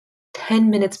10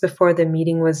 minutes before the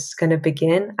meeting was going to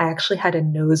begin, I actually had a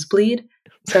nosebleed.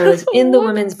 So I was in the What?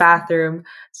 women's bathroom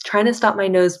trying to stop my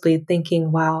nosebleed,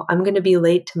 thinking, wow, I'm going to be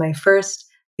late to my first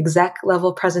exec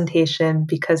level presentation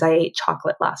because I ate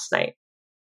chocolate last night.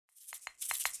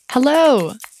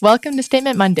 Hello! Welcome to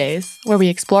Statement Mondays, where we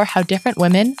explore how different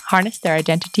women harness their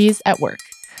identities at work.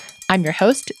 I'm your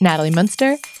host, Natalie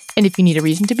Munster, and if you need a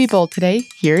reason to be bold today,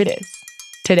 here it is.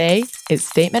 Today is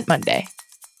Statement Monday.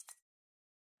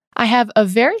 I have a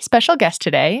very special guest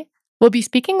today. We'll be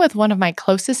speaking with one of my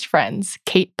closest friends,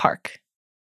 Kate Park.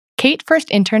 Kate first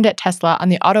interned at Tesla on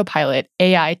the Autopilot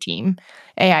AI team.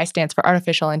 AI stands for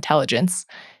Artificial Intelligence.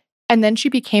 And then she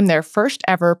became their first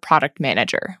ever product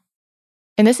manager.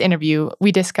 In this interview,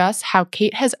 we discuss how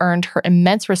Kate has earned her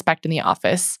immense respect in the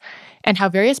office and how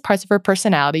various parts of her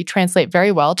personality translate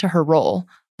very well to her role,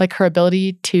 like her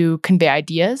ability to convey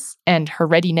ideas and her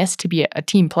readiness to be a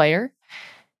team player.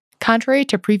 Contrary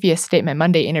to previous Statement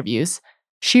Monday interviews,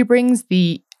 she brings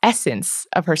the essence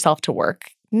of herself to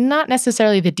work, not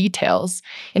necessarily the details,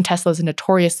 in Tesla's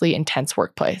notoriously intense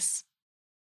workplace.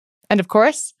 And of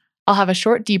course, I'll have a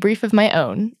short debrief of my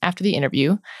own after the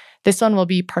interview. This one will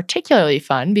be particularly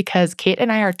fun because Kate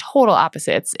and I are total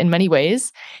opposites in many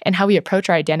ways and how we approach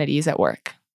our identities at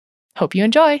work. Hope you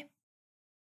enjoy.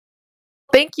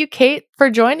 Thank you, Kate,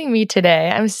 for joining me today.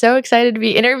 I'm so excited to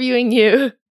be interviewing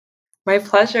you. My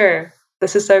pleasure.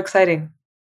 This is so exciting.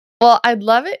 Well, I'd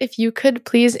love it if you could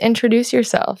please introduce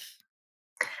yourself.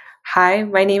 Hi,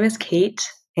 my name is Kate,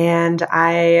 and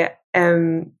I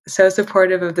am so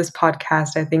supportive of this podcast.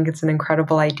 I think it's an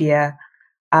incredible idea.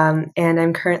 And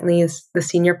I'm currently the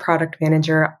senior product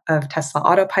manager of Tesla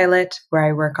Autopilot, where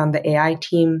I work on the AI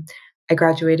team. I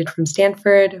graduated from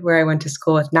Stanford, where I went to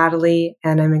school with Natalie,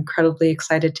 and I'm incredibly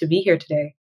excited to be here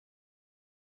today.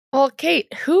 Well,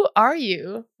 Kate, who are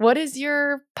you? What is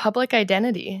your public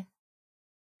identity?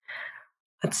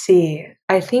 Let's see.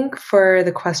 I think for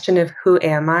the question of who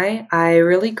am I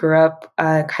really grew up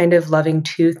kind of loving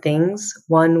two things.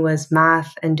 One was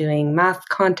math and doing math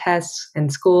contests in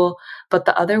school, but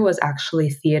the other was actually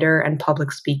theater and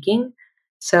public speaking.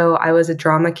 So I was a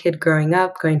drama kid growing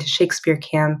up, going to Shakespeare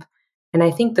camp, and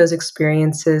I think those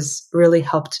experiences really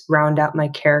helped round out my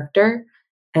character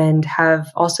and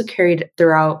have also carried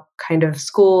throughout kind of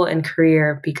school and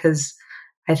career because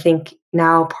I think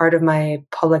now part of my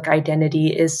public identity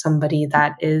is somebody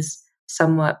that is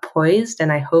somewhat poised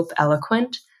and I hope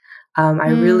eloquent. I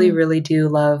really, really do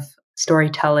love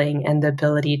storytelling and the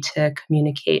ability to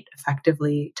communicate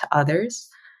effectively to others.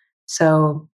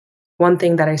 So, one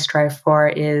thing that I strive for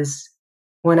is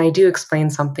when I do explain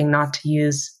something, not to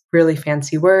use really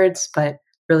fancy words, but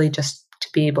really just to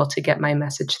be able to get my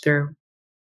message through.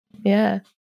 Yeah.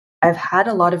 I've had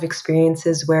a lot of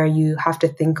experiences where you have to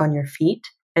think on your feet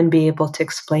and be able to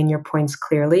explain your points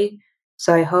clearly.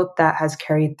 So I hope that has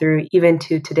carried through even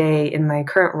to today in my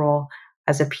current role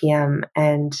as a PM.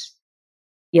 And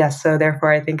yes, so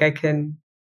therefore I think I can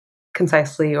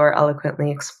concisely or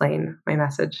eloquently explain my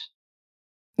message.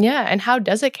 Yeah. And how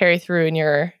does it carry through in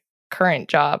your current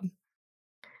job?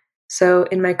 So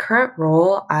in my current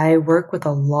role, I work with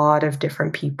a lot of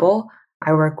different people.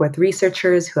 I work with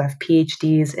researchers who have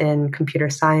PhDs in computer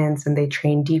science and they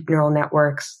train deep neural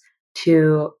networks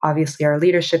to obviously our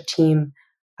leadership team,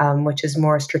 which is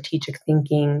more strategic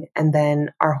thinking, and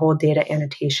then our whole data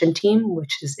annotation team,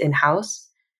 which is in-house.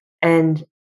 And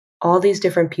all these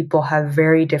different people have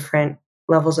very different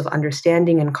levels of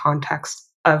understanding and context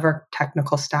of our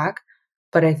technical stack.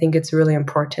 But I think it's really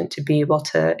important to be able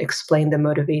to explain the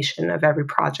motivation of every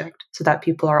project so that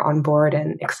people are on board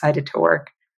and excited to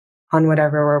work on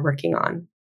whatever we're working on.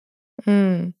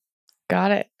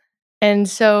 Got it. And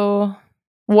so,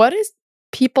 what is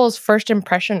people's first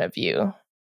impression of you?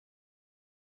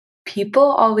 People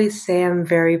always say I'm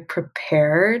very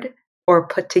prepared or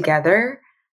put together.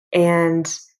 And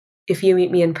if you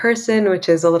meet me in person, which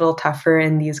is a little tougher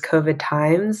in these COVID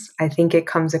times, I think it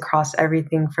comes across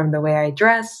everything from the way I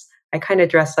dress. I kind of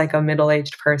dress like a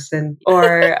middle-aged person,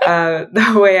 or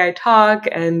the way I talk.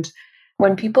 And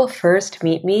when people first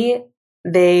meet me,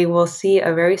 they will see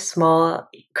a very small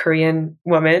Korean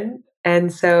woman.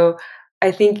 And so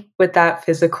I think with that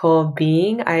physical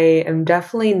being, I am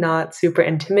definitely not super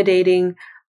intimidating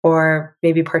or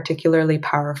maybe particularly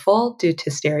powerful due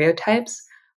to stereotypes.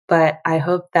 But I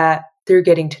hope that through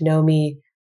getting to know me,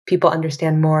 people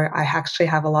understand more. I actually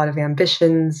have a lot of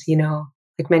ambitions,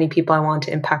 like many people, I want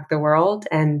to impact the world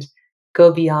and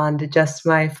go beyond just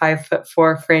my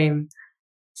 5'4" frame.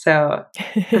 So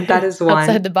that is one.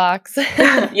 Outside the box.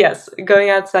 Yes, going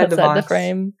outside the box. The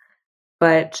frame.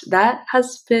 But that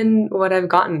has been what I've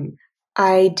gotten.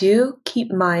 I do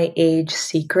keep my age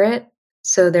secret.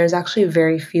 So there's actually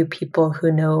very few people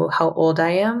who know how old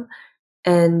I am.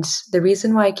 And the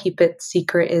reason why I keep it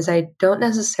secret is I don't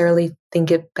necessarily think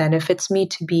it benefits me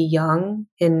to be young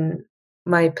in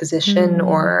my position Mm.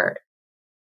 or,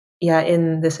 yeah,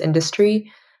 in this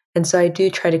industry. And so I do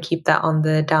try to keep that on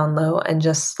the down low and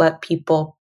just let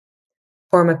people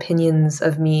form opinions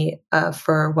of me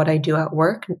for what I do at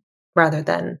work rather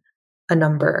than a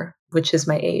number, which is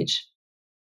my age.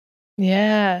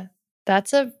 Yeah,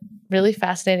 that's a really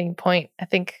fascinating point. I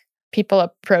think people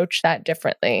approach that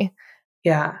differently.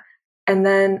 Yeah. And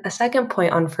then a second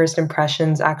point on first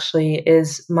impressions actually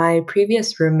is my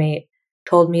previous roommate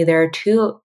told me there are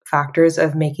two factors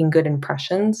of making good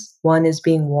impressions. One is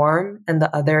being warm, and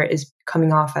the other is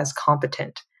coming off as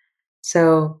competent.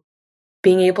 So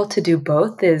being able to do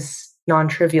both is non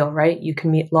trivial, right? You can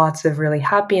meet lots of really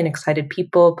happy and excited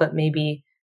people, but maybe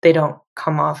they don't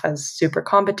come off as super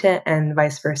competent, and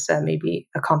vice versa. Maybe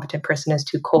a competent person is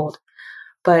too cold.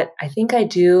 But I think I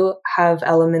do have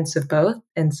elements of both,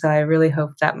 and so I really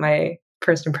hope that my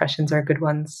first impressions are good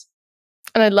ones.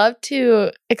 And I'd love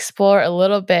to explore a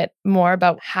little bit more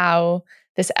about how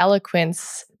this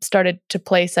eloquence started to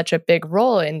play such a big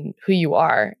role in who you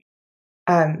are.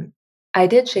 Um, I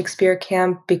did Shakespeare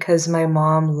camp because my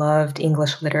mom loved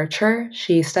English literature.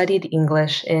 She studied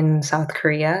English in South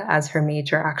Korea as her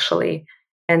major, actually.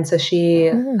 And so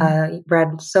she Mm.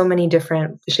 read so many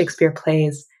different Shakespeare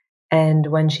plays. And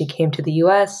when she came to the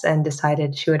US and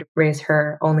decided she would raise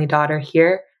her only daughter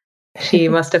here, she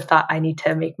must have thought, I need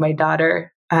to make my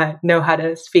daughter know how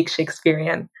to speak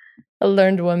Shakespearean. A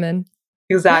learned woman.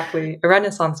 Exactly. A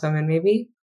Renaissance woman, maybe.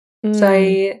 So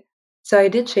Mm. I so I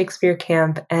did Shakespeare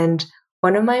camp, and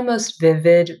one of my most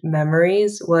vivid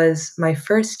memories was my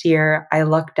first year. I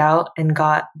lucked out and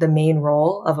got the main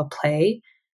role of a play,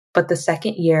 but the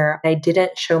second year I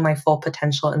didn't show my full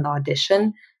potential in the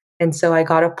audition, and so I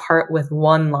got a part with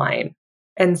one line.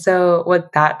 And so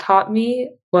what that taught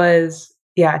me was,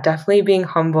 yeah, definitely being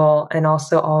humble and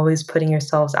also always putting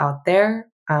yourselves out there.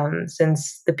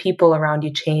 Since the people around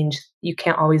you change, you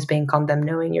can't always bank on them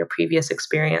knowing your previous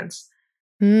experience.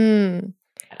 Mm.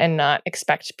 And not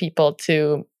expect people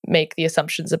to make the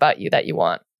assumptions about you that you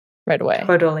want right away.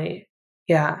 Totally.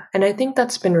 Yeah. And I think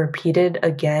that's been repeated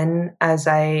again as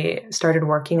I started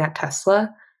working at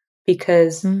Tesla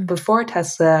because Mm. before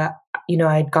Tesla,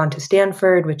 I'd gone to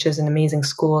Stanford, which is an amazing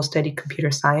school, studied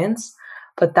computer science,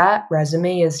 but that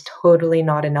resume is totally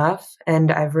not enough.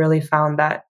 And I've really found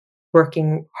that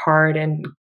working hard and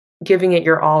giving it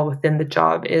your all within the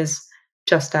job is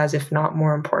just as, if not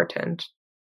more important.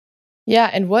 Yeah,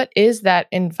 and what is that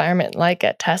environment like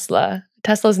at Tesla?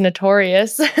 Tesla's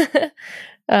notorious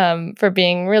for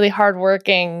being really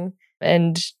hardworking,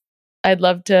 and I'd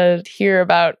love to hear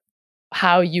about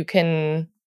how you can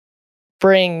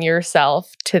bring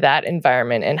yourself to that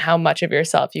environment and how much of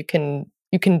yourself you can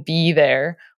be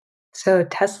there. So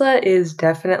Tesla is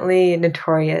definitely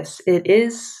notorious. It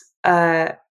is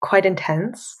quite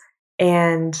intense,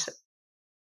 and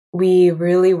we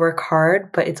really work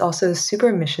hard, but it's also a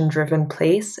super mission driven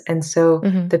place. And so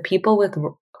Mhm. the people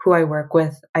who I work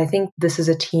with, I think this is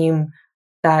a team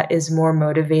that is more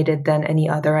motivated than any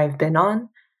other I've been on.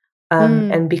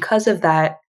 Mm. And because of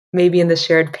that, maybe in the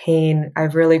shared pain,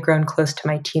 I've really grown close to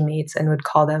my teammates and would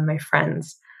call them my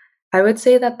friends. I would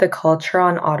say that the culture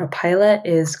on autopilot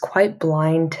is quite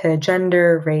blind to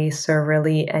gender, race, or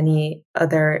really any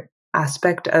other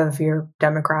aspect of your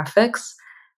demographics.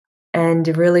 And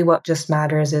really, what just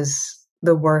matters is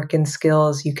the work and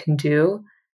skills you can do.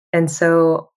 And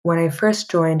so, when I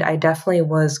first joined, I definitely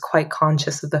was quite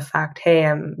conscious of the fact, hey,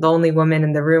 I'm the only woman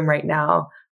in the room right now,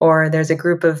 or there's a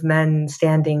group of men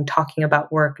standing talking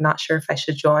about work, not sure if I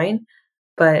should join.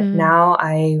 But Mm. now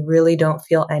I really don't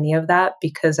feel any of that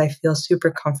because I feel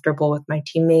super comfortable with my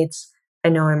teammates. I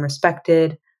know I'm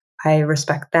respected, I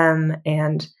respect them,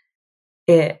 and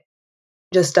it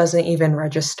just doesn't even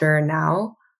register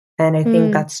now. And I think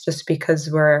Mm. that's just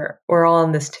because we're all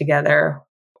in this together.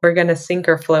 We're gonna sink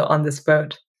or float on this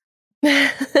boat.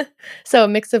 So a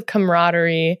mix of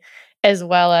camaraderie as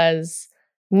well as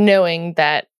knowing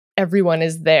that everyone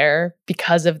is there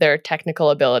because of their technical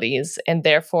abilities and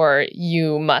therefore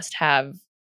you must have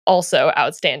also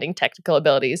outstanding technical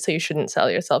abilities so you shouldn't sell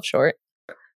yourself short.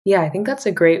 Yeah, I think that's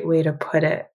a great way to put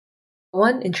it.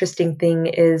 One interesting thing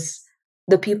is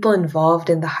the people involved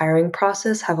in the hiring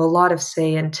process have a lot of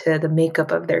say into the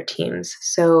makeup of their teams.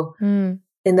 So Mm.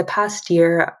 in the past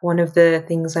year, one of the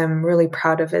things I'm really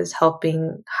proud of is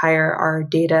helping hire our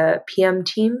data PM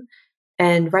team.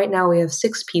 And right now we have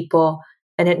 6 people,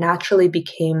 and it naturally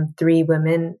became 3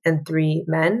 women and 3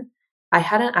 men. I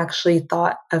hadn't actually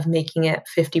thought of making it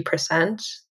 50%,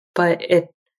 but it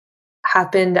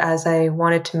happened as I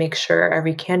wanted to make sure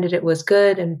every candidate was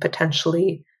good and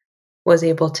potentially was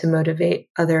able to motivate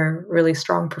other really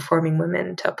strong performing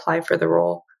women to apply for the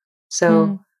role. Mm.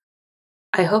 So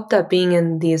I hope that being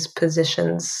in these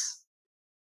positions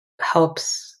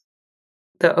helps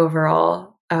the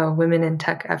overall women in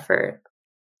tech effort.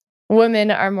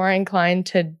 Women are more inclined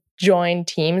to join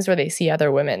teams where they see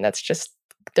other women. That's just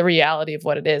the reality of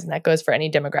what it is. And that goes for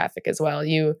any demographic as well.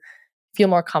 You feel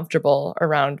more comfortable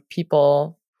around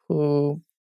people who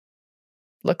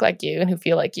look like you and who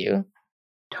feel like you.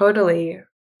 Totally.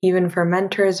 Even for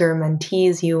mentors or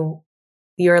mentees,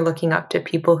 you're looking up to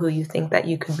people who you think that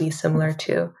you could be similar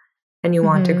to, and you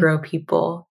want to Mm-hmm. grow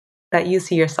people that you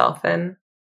see yourself in.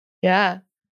 Yeah.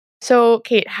 So,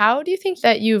 Kate, how do you think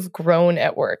that you've grown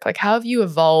at work? Like, how have you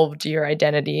evolved your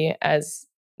identity as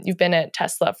you've been at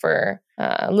Tesla for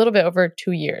a little bit over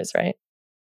 2 years, right?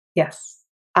 Yes.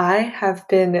 I have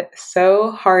been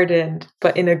so hardened,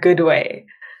 but in a good way.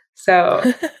 So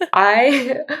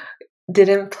I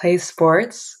didn't play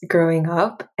sports growing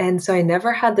up. And so I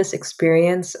never had this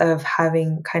experience of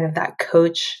having kind of that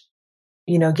coach,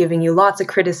 giving you lots of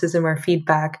criticism or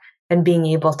feedback and being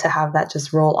able to have that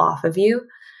just roll off of you.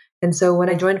 And so when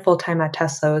I joined full time at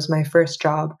Tesla, it was my first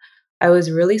job. I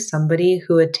was really somebody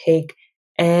who would take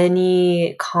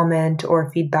any comment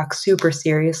or feedback super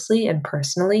seriously and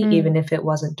personally, Mm. even if it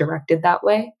wasn't directed that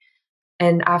way.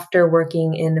 And after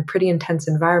working in a pretty intense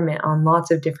environment on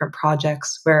lots of different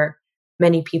projects where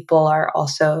many people are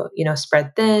also,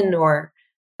 spread thin or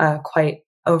quite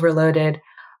overloaded,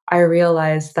 I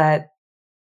realized that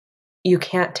you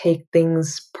can't take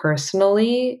things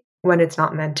personally when it's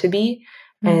not meant to be,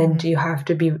 and Mm. you have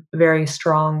to be very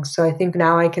strong. So I think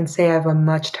now I can say I have a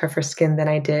much tougher skin than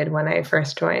I did when I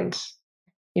first joined.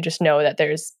 You just know that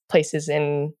there's places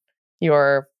in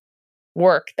your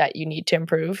work that you need to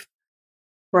improve.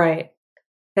 Right.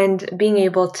 And being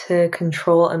able to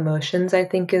control emotions, I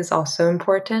think, is also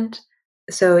important.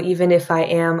 So even if I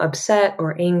am upset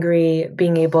or angry,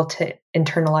 being able to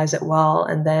internalize it well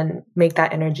and then make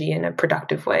that energy in a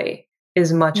productive way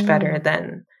is much better Mm.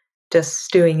 than just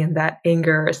stewing in that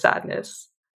anger or sadness.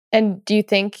 And do you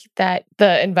think that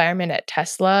the environment at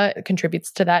Tesla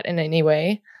contributes to that in any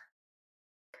way?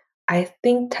 I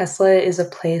think Tesla is a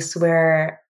place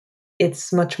where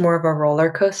it's much more of a roller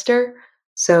coaster.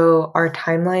 So our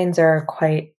timelines are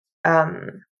quite,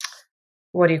 um,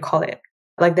 what do you call it?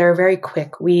 Like they're very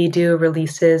quick. We do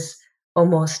releases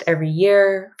almost every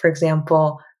year. For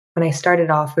example, when I started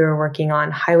off, we were working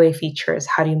on highway features.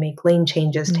 How do you make lane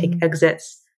changes, take Mm.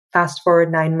 exits? Fast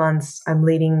forward 9 months, I'm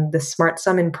leading the Smart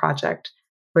Summon project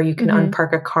where you can Mhm.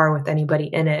 unpark a car with anybody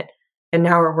in it. And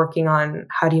now we're working on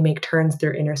how do you make turns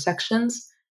through intersections.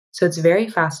 So it's very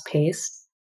fast paced.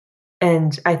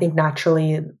 And I think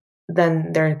naturally,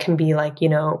 then there can be like,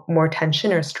 more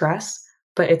tension or stress,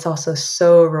 but it's also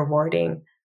so rewarding.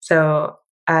 So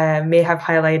I may have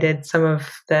highlighted some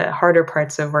of the harder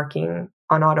parts of working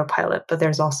on autopilot, but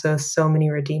there's also so many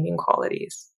redeeming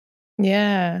qualities.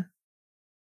 Yeah.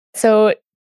 So,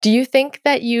 do you think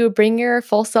that you bring your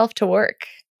full self to work?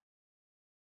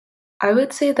 I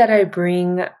would say that I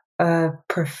bring a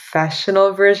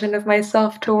professional version of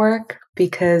myself to work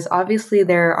because obviously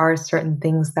there are certain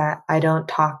things that I don't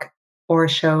talk or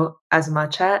show as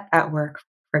much at work.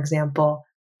 For example,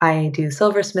 I do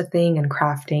silversmithing and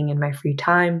crafting in my free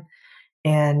time.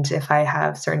 And if I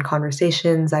have certain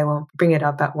conversations, I won't bring it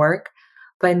up at work.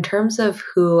 But in terms of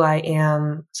who I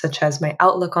am, such as my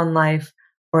outlook on life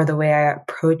or the way I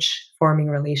approach forming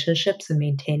relationships and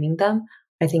maintaining them,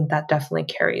 I think that definitely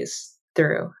carries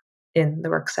through in the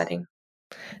work setting.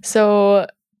 So,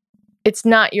 it's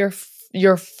not your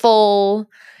full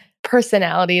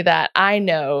personality that I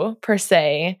know per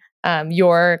se.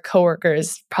 Your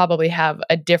coworkers probably have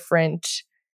a different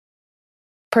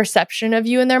perception of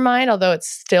you in their mind, although it's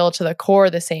still to the core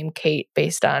the same Kate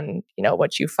based on,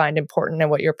 what you find important and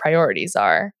what your priorities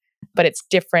are. But it's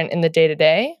different in the day to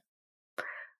day.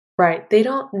 Right. They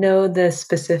don't know the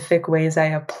specific ways I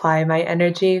apply my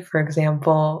energy. For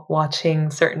example,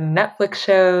 watching certain Netflix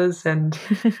shows and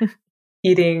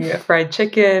eating fried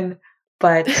chicken,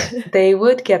 but they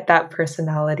would get that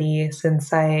personality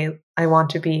since I want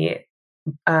to be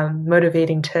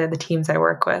motivating to the teams I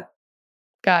work with.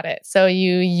 Got it. So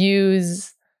you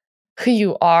use who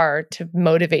you are to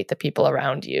motivate the people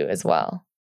around you as well.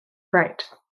 Right.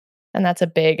 And that's a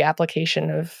big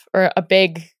application of or a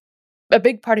big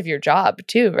part of your job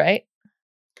too, right?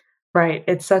 Right.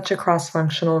 It's such a cross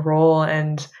functional role,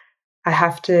 and I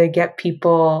have to get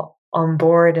people on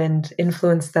board and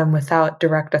influence them without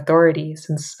direct authority,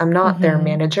 since I'm not their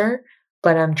manager,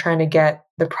 but I'm trying to get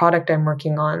the product I'm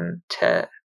working on to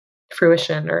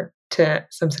fruition or to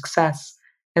some success.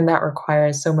 And that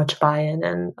requires so much buy-in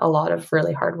and a lot of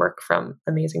really hard work from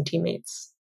amazing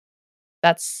teammates.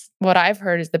 That's what I've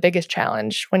heard is the biggest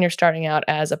challenge when you're starting out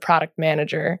as a product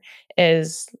manager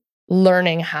is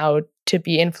learning how to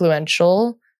be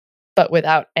influential, but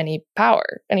without any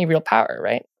power, any real power,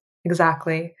 right?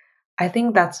 Exactly. I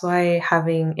think that's why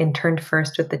having interned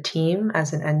first with the team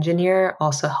as an engineer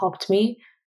also helped me,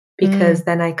 because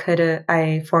then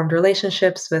I formed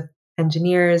relationships with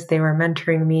engineers. They were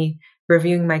mentoring me,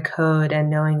 reviewing my code,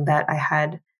 and knowing that I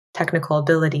had technical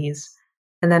abilities.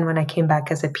 And then when I came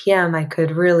back as a PM, I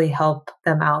could really help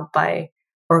them out by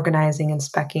organizing and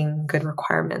speccing good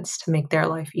requirements to make their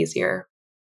life easier.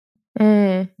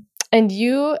 And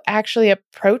you actually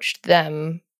approached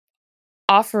them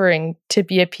offering to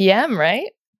be a PM,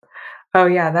 right? Oh,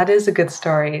 yeah, that is a good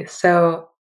story. So,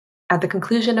 at the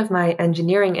conclusion of my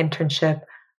engineering internship,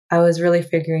 I was really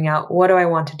figuring out what do I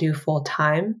want to do full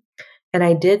time. And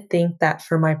I did think that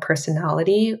for my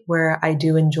personality, where I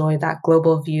do enjoy that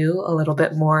global view a little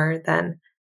bit more than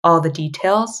all the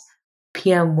details,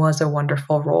 PM was a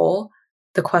wonderful role.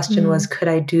 The question was, could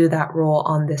I do that role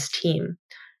on this team?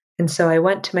 And so I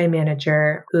went to my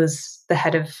manager, who's the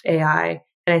head of AI,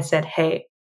 and I said, hey,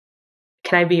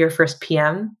 can I be your first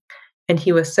PM? And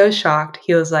he was so shocked.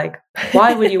 He was like,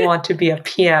 why would you want to be a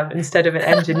PM instead of an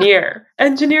engineer?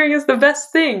 Engineering is the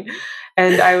best thing.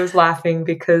 And I was laughing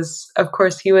because, of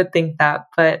course, he would think that.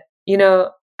 But,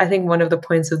 I think one of the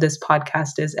points of this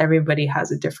podcast is everybody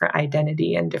has a different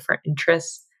identity and different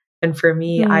interests. And for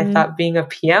me, I thought being a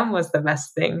PM was the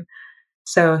best thing.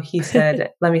 So he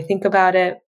said, let me think about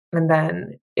it. And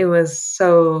then it was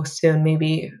so soon,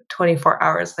 maybe 24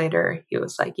 hours later, he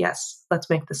was like, yes, let's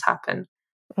make this happen.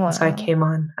 Wow. So I came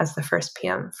on as the first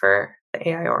PM for the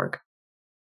AI org.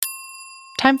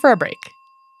 Time for a break.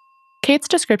 Kate's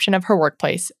description of her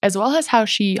workplace, as well as how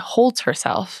she holds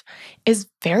herself, is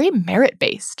very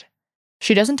merit-based.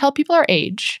 She doesn't tell people her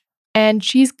age, and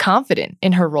she's confident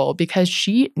in her role because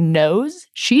she knows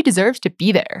she deserves to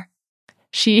be there.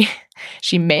 She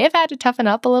may have had to toughen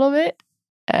up a little bit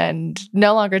and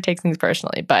no longer takes things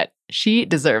personally, but she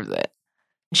deserves it.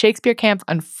 Shakespeare Camp,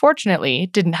 unfortunately,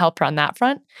 didn't help her on that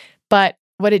front, but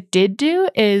what it did do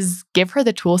is give her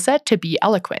the tool set to be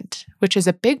eloquent, which is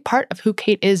a big part of who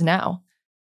Kate is now.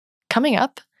 Coming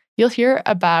up, you'll hear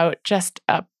about just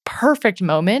a perfect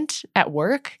moment at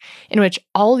work in which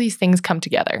all these things come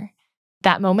together.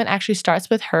 That moment actually starts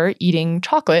with her eating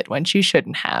chocolate when she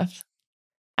shouldn't have.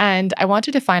 And I want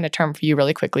to define a term for you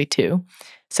really quickly, too.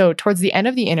 So towards the end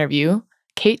of the interview,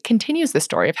 Kate continues the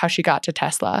story of how she got to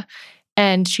Tesla,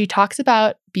 and she talks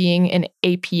about being an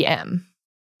APM.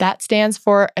 That stands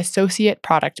for Associate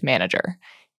Product Manager,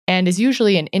 and is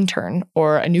usually an intern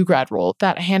or a new grad role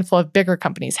that a handful of bigger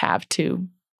companies have to,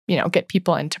 get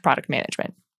people into product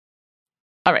management.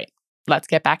 All right, let's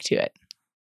get back to it.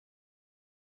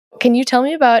 Can you tell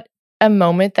me about a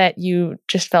moment that you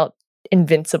just felt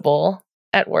invincible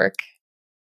at work?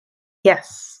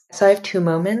 Yes. So I have two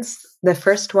moments. The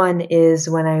first one is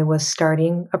when I was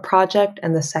starting a project,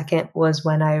 and the second was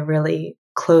when I really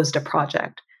closed a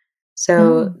project.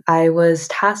 So I was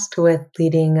tasked with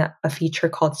leading a feature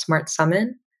called Smart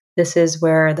Summon. This is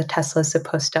where the Tesla is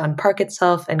supposed to unpark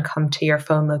itself and come to your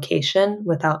phone location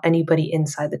without anybody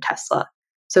inside the Tesla.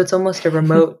 So it's almost a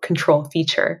remote control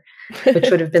feature,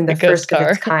 which would have been the first of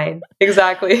its kind.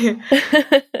 Exactly.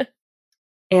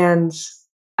 And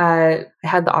I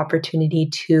had the opportunity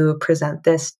to present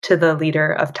this to the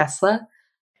leader of Tesla.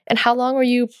 And how long were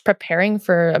you preparing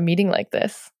for a meeting like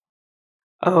this?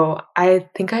 Oh, I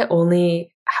think I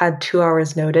only had 2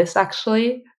 hours notice,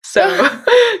 actually. So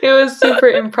it was super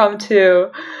impromptu.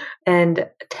 And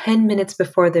 10 minutes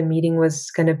before the meeting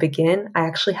was going to begin, I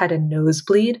actually had a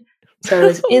nosebleed. So I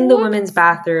was in the women's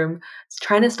bathroom,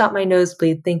 trying to stop my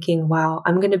nosebleed, thinking, wow,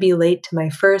 I'm going to be late to my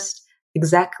first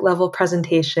exec level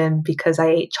presentation because I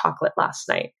ate chocolate last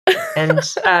night. And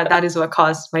that is what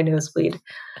caused my nosebleed.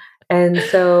 And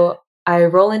so I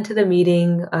roll into the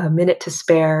meeting, a minute to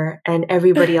spare, and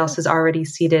everybody else is already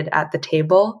seated at the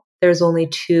table. There's only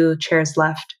 2 chairs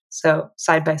left. So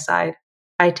side by side,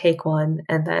 I take one,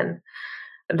 and then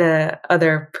the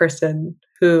other person,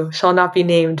 who shall not be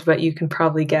named, but you can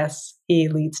probably guess he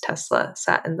leads Tesla,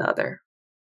 sat in the other.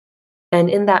 And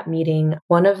in that meeting,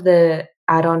 one of the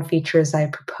add-on features I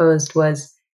proposed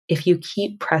was if you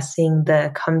keep pressing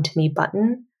the come to me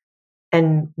button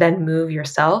and then move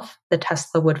yourself, the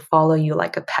Tesla would follow you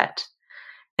like a pet.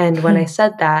 And when I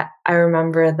said that, I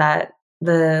remember that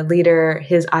the leader,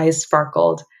 his eyes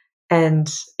sparkled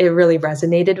and it really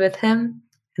resonated with him.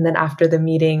 And then after the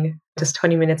meeting, just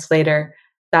 20 minutes later,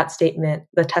 that statement,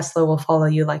 the Tesla will follow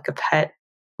you like a pet,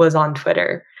 was on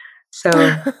Twitter. So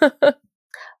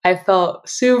I felt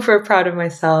super proud of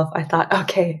myself. I thought,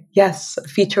 okay, yes, a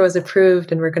feature was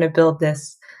approved and we're going to build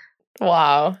this.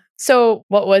 Wow. So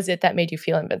what was it that made you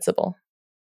feel invincible?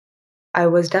 I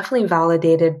was definitely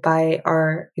validated by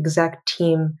our exec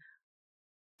team,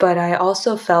 but I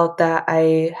also felt that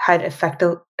I had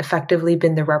effectively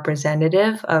been the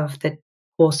representative of the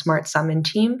whole Smart Summon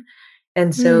team.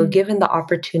 And so, Mm. given the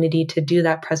opportunity to do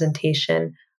that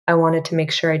presentation, I wanted to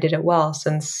make sure I did it well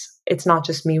since it's not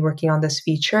just me working on this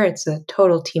feature, it's a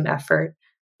total team effort.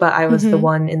 But I was the Mm-hmm.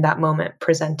 one in that moment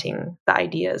presenting the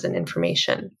ideas and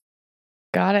information.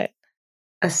 Got it.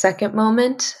 A second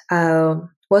moment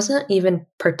wasn't even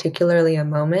particularly a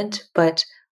moment, but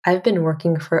I've been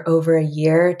working for over a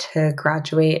year to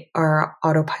graduate our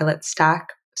autopilot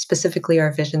stack, specifically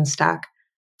our vision stack,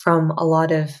 from a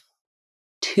lot of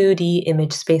 2D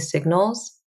image space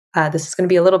signals. This is going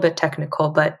to be a little bit technical,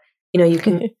 but you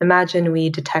can imagine we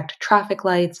detect traffic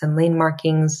lights and lane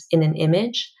markings in an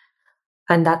image,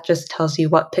 and that just tells you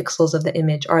what pixels of the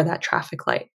image are that traffic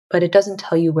light, but it doesn't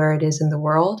tell you where it is in the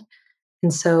world.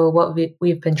 And so what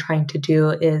we've been trying to do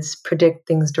is predict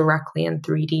things directly in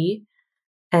 3D.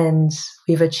 And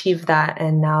we've achieved that.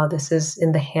 And now this is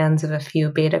in the hands of a few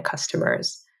beta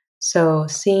customers. So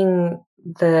seeing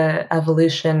the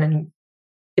evolution and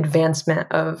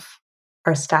advancement of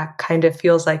our stack kind of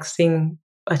feels like seeing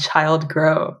a child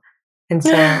grow. And so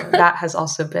that has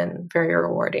also been very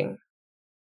rewarding.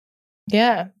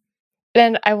 Yeah.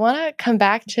 And I want to come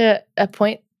back to a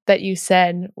point that you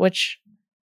said, which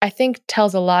I think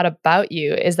tells a lot about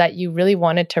you, is that you really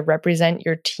wanted to represent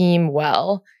your team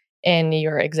well in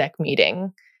your exec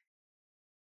meeting.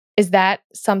 Is that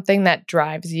something that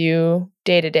drives you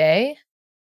day to day?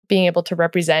 Being able to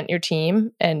represent your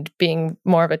team and being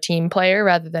more of a team player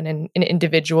rather than an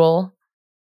individual?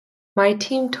 My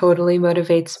team totally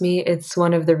motivates me. It's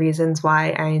one of the reasons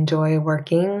why I enjoy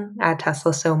working at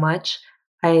Tesla so much.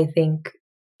 I think,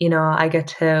 I get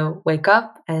to wake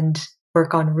up and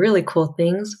work on really cool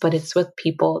things, but it's with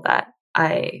people that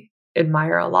I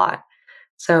admire a lot.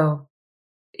 So,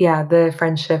 yeah, the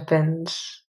friendship and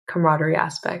camaraderie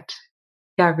aspect,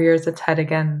 yeah, rears its head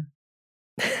again.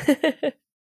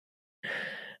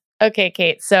 Okay,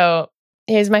 Kate. So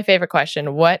here's my favorite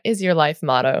question. What is your life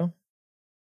motto?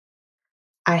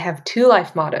 I have two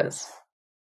life mottos.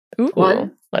 Ooh,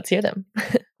 One, let's hear them.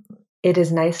 it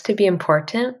is nice to be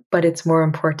important, but it's more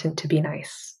important to be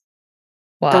nice.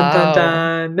 Dun dun Wow.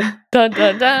 dun. Dun,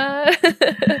 dun, dun.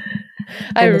 I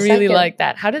And the really second, like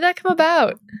that. How did that come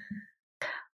about?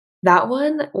 that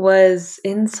one was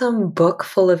in some book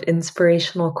full of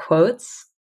inspirational quotes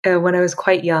when I was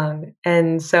quite young.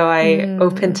 And so I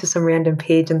opened Mm, to some random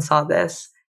page and saw this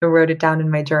and wrote it down in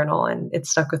my journal, and it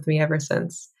stuck with me ever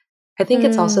since. I think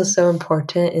it's also mm, so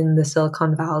important in the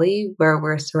Silicon Valley where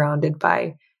we're surrounded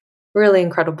by really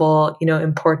incredible,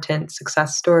 important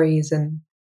success stories. And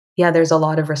yeah, there's a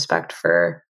lot of respect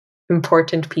for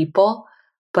important people,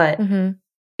 but mm-hmm.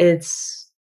 it's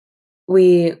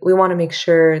we want to make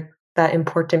sure that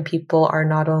important people are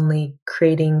not only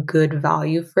creating good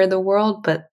value for the world,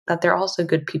 but that they're also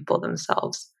good people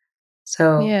themselves.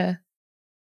 So Yeah.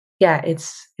 yeah,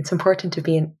 it's important to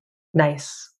be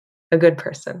nice, a good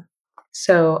person.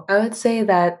 So I would say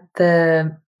that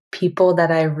the people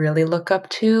that I really look up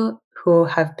to who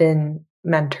have been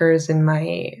mentors in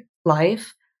my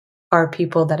life are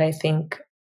people that I think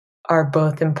are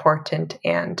both important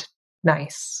and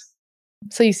nice.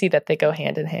 So you see that they go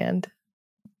hand in hand.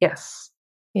 Yes.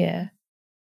 Yeah.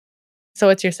 So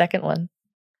what's your second one?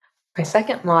 My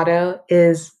second motto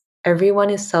is everyone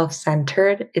is self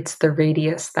centered, it's the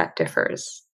radius that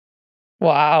differs.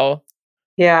 Wow.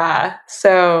 Yeah.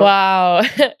 So, Wow.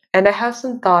 and I have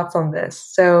some thoughts on this.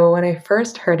 So, when I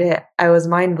first heard it, I was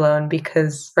mind blown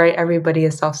because, right, everybody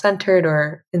is self centered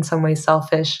or in some ways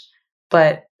selfish,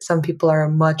 but some people are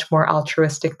much more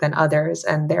altruistic than others,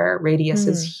 and their radius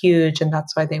is Hmm. huge, and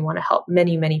that's why they want to help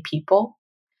many, many people.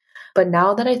 But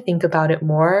now that I think about it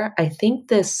more, I think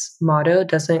this motto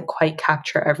doesn't quite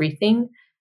capture everything.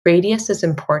 Radius is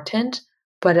important,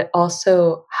 but it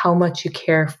also how much you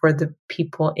care for the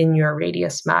people in your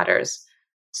radius matters.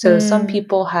 So some Hmm.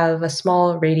 people have a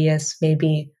small radius,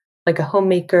 maybe like a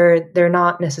homemaker, they're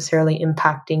not necessarily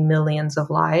impacting millions of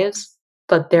lives,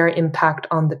 but their impact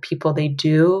on the people they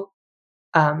do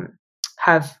um,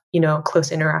 have,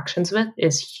 close interactions with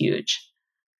is huge.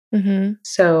 Mm-hmm.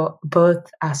 So both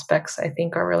aspects I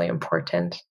think are really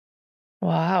important.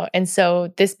 Wow. And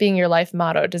so this being your life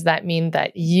motto, does that mean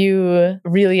that you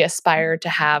really aspire to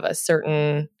have a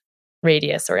certain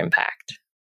radius or impact?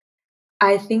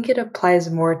 I think it applies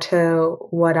more to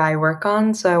what I work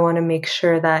on. So I want to make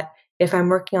sure that if I'm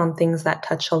working on things that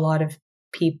touch a lot of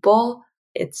people,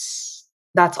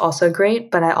 that's also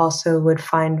great, but I also would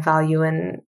find value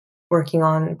in working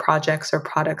on projects or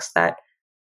products that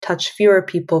touch fewer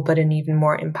people but in even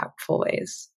more impactful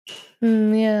ways.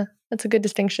 Yeah, that's a good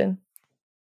distinction.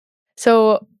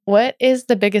 So, what is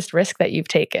the biggest risk that you've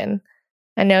taken?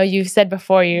 I know you've said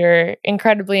before you're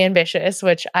incredibly ambitious,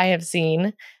 which I have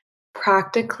seen.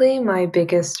 Practically, my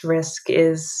biggest risk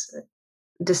is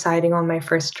deciding on my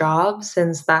first job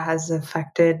since that has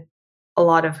affected a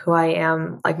lot of who I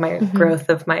am, like my Mhm. growth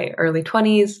of my early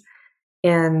 20s.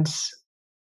 And,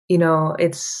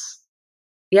 it's,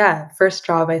 yeah, first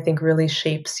job I think really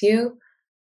shapes you.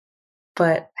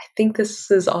 But I think this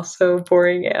is also a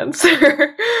boring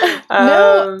answer.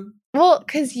 No, um, well,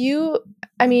 because you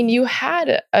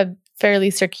had a fairly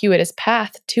circuitous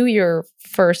path to your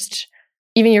first,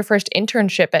 even your first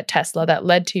internship at Tesla that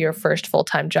led to your first full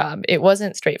time job. It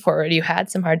wasn't straightforward. You had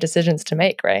some hard decisions to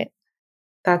make, right?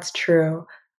 that's true.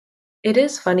 It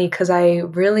is funny because I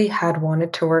really had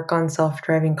wanted to work on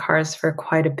self-driving cars for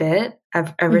quite a bit,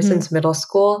 ever Hmm. since middle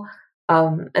school.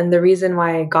 And the reason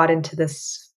why I got into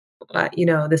this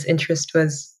interest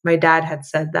was my dad had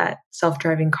said that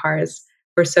self-driving cars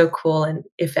were so cool, and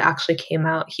if it actually came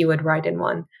out, he would ride in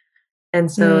one.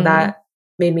 And so Mm. that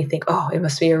made me think, oh, it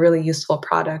must be a really useful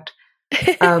product.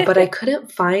 But I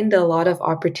couldn't find a lot of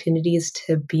opportunities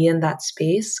to be in that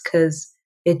space because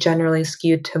it generally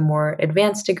skewed to more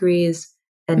advanced degrees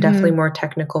and definitely Hmm. more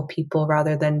technical people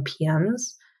rather than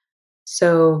PMs.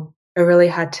 So I really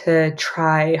had to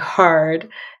try hard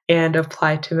and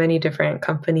apply to many different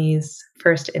companies,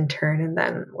 first intern and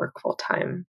then work full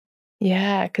time.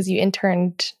 Yeah, because you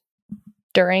interned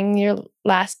during your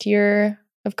last year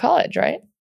of college, right?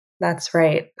 That's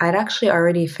right. I'd actually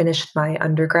already finished my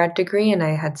undergrad degree and I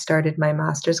had started my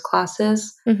master's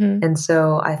classes. Hmm. And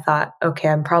so I thought, okay,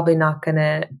 I'm probably not going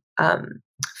to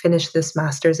finish this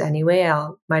master's anyway.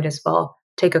 I'll might as well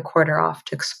take a quarter off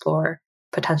to explore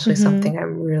potentially Hmm. something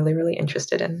I'm really, really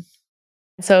interested in.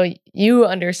 So you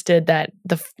understood that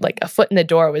like a foot in the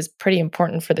door was pretty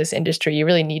important for this industry. You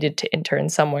really needed to intern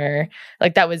somewhere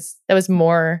like that was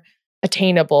more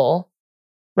attainable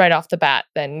right off the bat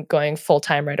than going full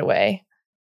time right away.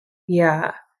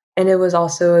 Yeah. And it was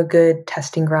also a good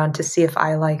testing ground to see if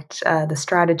I liked the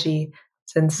strategy,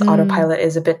 since Mm. Autopilot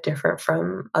is a bit different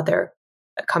from other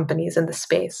companies in the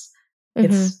space. Hmm.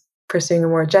 It's pursuing a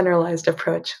more generalized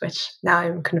approach, which now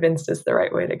I'm convinced is the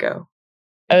right way to go.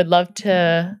 I would love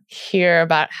to hear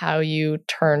about how you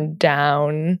turned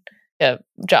down a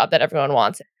job that everyone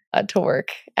wants to work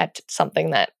at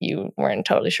something that you weren't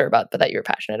totally sure about, but that you were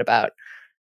passionate about.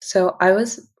 So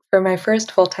for my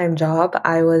first full time job,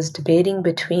 I was debating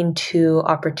between two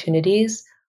opportunities.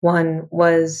 One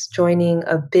was joining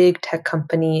a big tech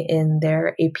company in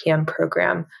their APM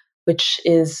program, which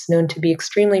is known to be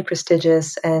extremely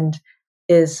prestigious and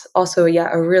is also, yeah,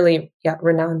 a really, yeah,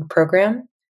 renowned program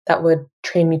that would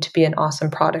train me to be an awesome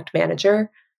product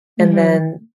manager. And Hmm.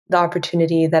 then the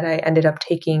opportunity that I ended up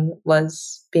taking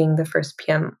was being the first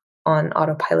PM on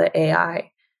Autopilot AI.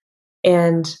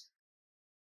 And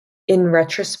in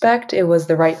retrospect, it was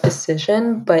the right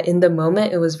decision, but in the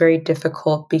moment, it was very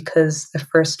difficult because the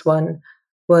first one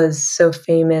was so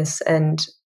famous and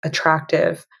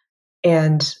attractive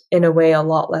and, in a way, a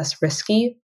lot less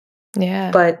risky.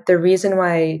 Yeah. But the reason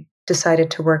why I decided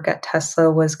to work at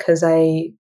Tesla was because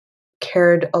I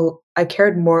cared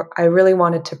more. I really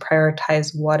wanted to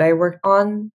prioritize what I worked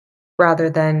on rather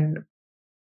than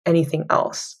anything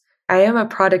else. I am a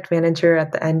product manager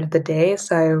at the end of the day,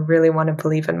 so I really want to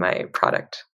believe in my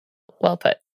product. Well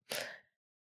put.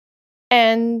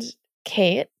 And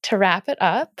Kate, to wrap it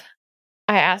up,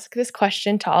 I ask this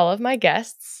question to all of my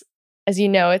guests. As you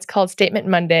know, it's called Statement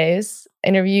Mondays,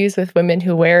 interviews with women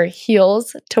who wear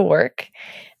heels to work,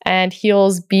 and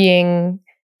heels being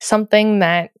something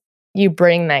that you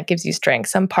bring that gives you strength,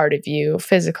 some part of you,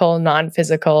 physical, non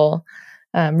physical,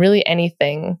 really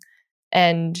anything.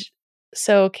 And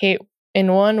so, Kate,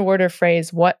 in one word or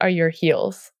phrase, what are your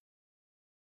heels?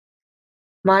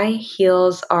 My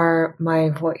heels are my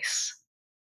voice.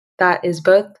 That is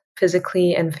both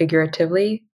physically and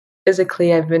figuratively.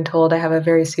 Physically, I've been told I have a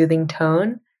very soothing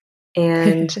tone,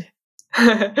 and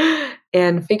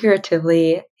and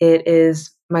figuratively, it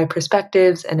is my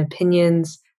perspectives and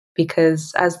opinions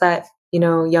because as that,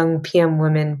 young PM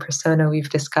woman persona we've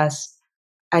discussed,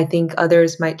 I think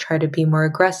others might try to be more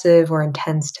aggressive or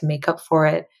intense to make up for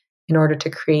it. in order to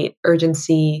create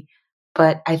urgency,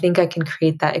 but I think I can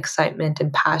create that excitement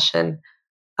and passion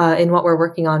in what we're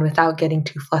working on without getting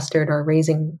too flustered or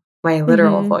raising my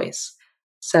literal voice.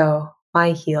 So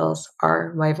my heels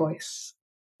are my voice.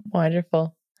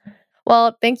 Wonderful.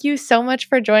 Well, thank you so much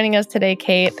for joining us today,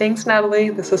 Kate. Thanks, Natalie.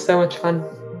 This was so much fun.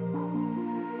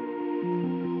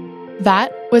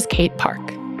 That was Kate Park.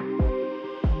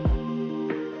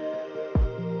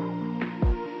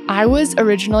 I was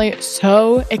originally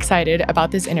so excited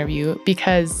about this interview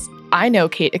because I know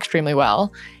Kate extremely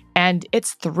well, and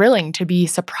it's thrilling to be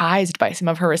surprised by some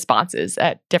of her responses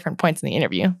at different points in the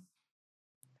interview.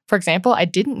 For example, I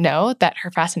didn't know that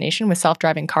her fascination with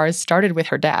self-driving cars started with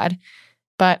her dad,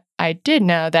 but I did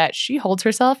know that she holds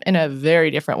herself in a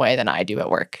very different way than I do at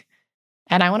work.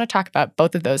 And I want to talk about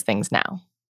both of those things now.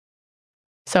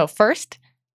 So first,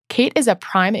 Kate is a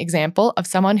prime example of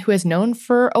someone who has known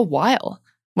for a while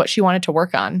what she wanted to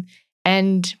work on,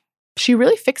 and she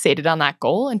really fixated on that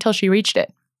goal until she reached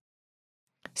it.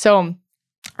 So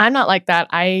I'm not like that.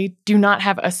 I do not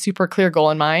have a super clear goal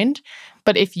in mind,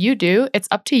 but if you do, it's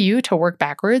up to you to work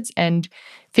backwards and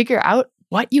figure out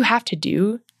what you have to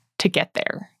do to get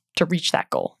there, to reach that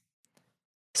goal.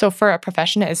 So for a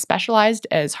profession as specialized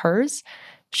as hers,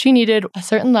 she needed a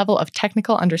certain level of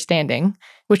technical understanding,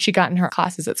 which she got in her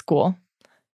classes at school.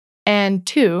 And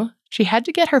 2, she had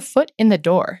to get her foot in the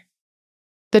door.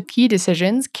 The key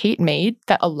decisions Kate made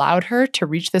that allowed her to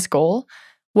reach this goal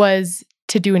was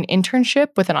to do an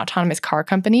internship with an autonomous car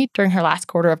company during her last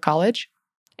quarter of college,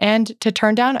 and to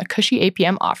turn down a cushy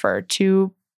APM offer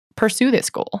to pursue this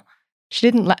goal. She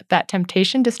didn't let that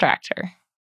temptation distract her.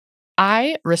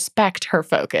 I respect her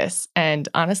focus and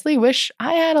honestly wish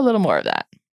I had a little more of that.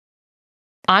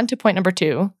 On to point number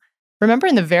 2. Remember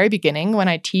in the very beginning when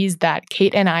I teased that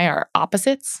Kate and I are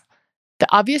opposites? The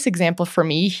obvious example for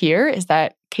me here is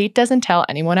that Kate doesn't tell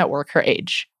anyone at work her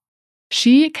age.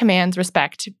 She commands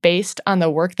respect based on the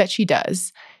work that she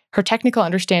does, her technical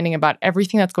understanding about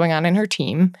everything that's going on in her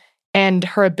team, and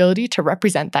her ability to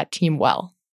represent that team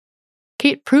well.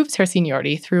 Kate proves her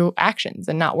seniority through actions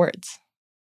and not words.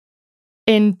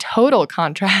 In total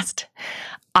contrast,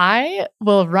 I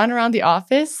will run around the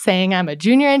office saying I'm a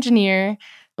junior engineer,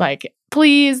 like,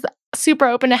 please, super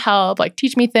open to help, like,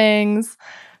 teach me things,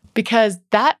 because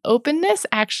that openness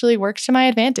actually works to my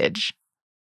advantage.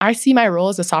 I see my role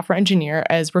as a software engineer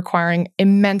as requiring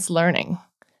immense learning.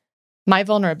 My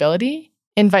vulnerability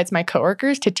invites my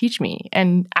coworkers to teach me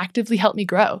and actively help me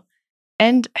grow.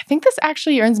 And I think this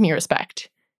actually earns me respect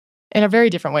in a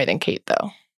very different way than Kate, though.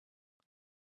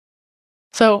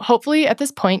 So hopefully at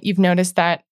this point, you've noticed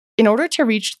that in order to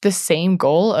reach the same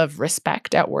goal of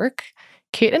respect at work,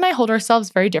 Kate and I hold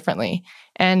ourselves very differently.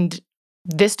 And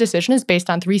this decision is based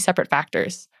on 3 separate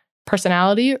factors: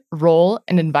 personality, role,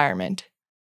 and environment.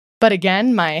 But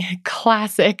again, my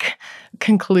classic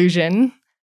conclusion,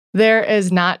 there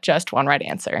is not just one right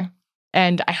answer.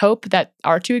 And I hope that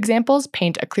our 2 examples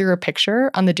paint a clearer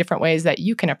picture on the different ways that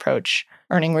you can approach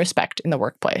earning respect in the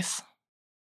workplace.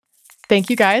 Thank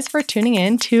you guys for tuning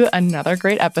in to another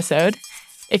great episode.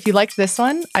 If you liked this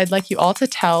one, I'd like you all to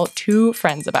tell 2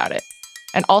 friends about it.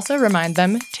 And also remind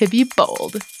them to be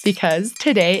bold, because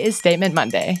today is Statement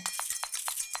Monday.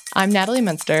 I'm Natalie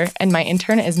Munster, and my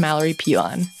intern is Mallory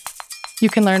Pilon. You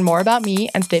can learn more about me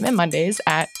and Statement Mondays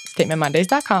at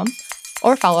statementmondays.com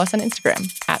or follow us on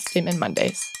Instagram at Statement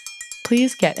Mondays.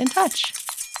 Please get in touch.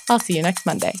 I'll see you next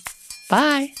Monday.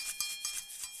 Bye.